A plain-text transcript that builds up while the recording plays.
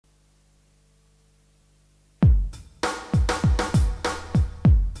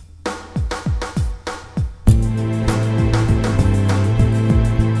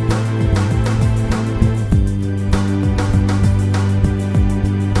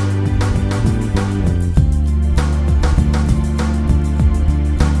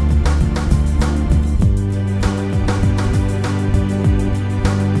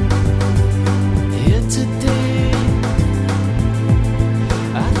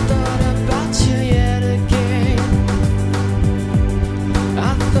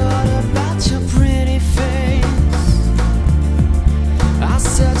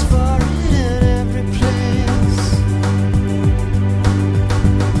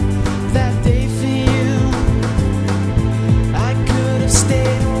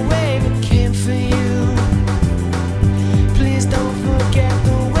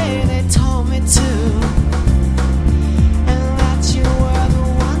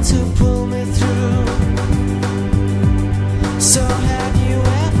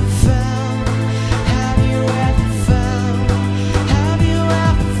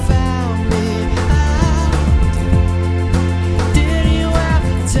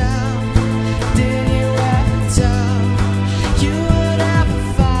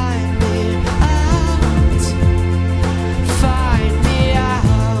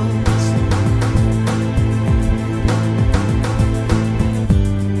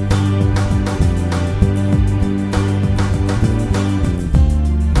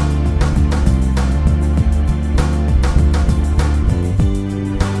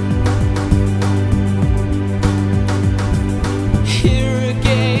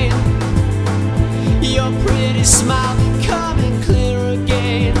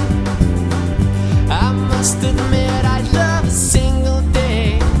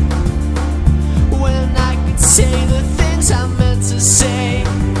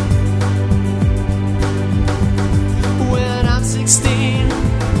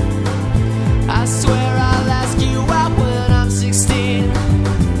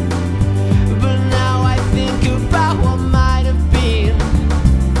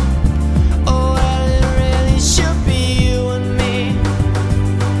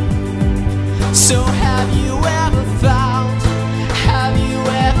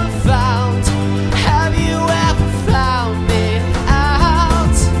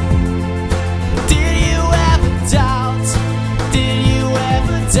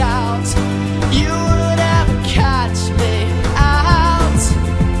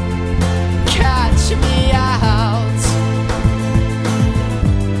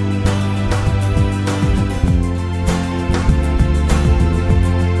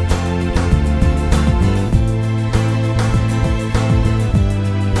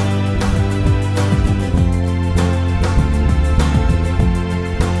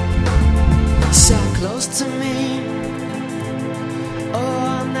to me.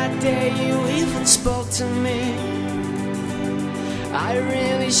 Oh, on that day you even spoke to me. I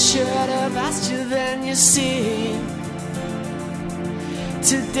really should have asked you then, you see.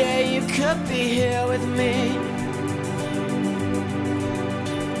 Today you could be here with me.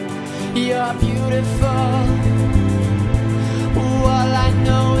 You're beautiful. All I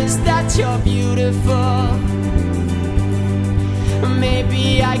know is that you're beautiful.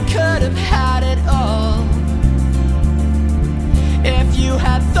 Maybe I could have had it all if you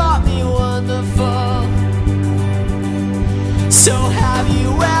had thought me wonderful. So have you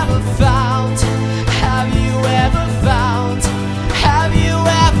ever found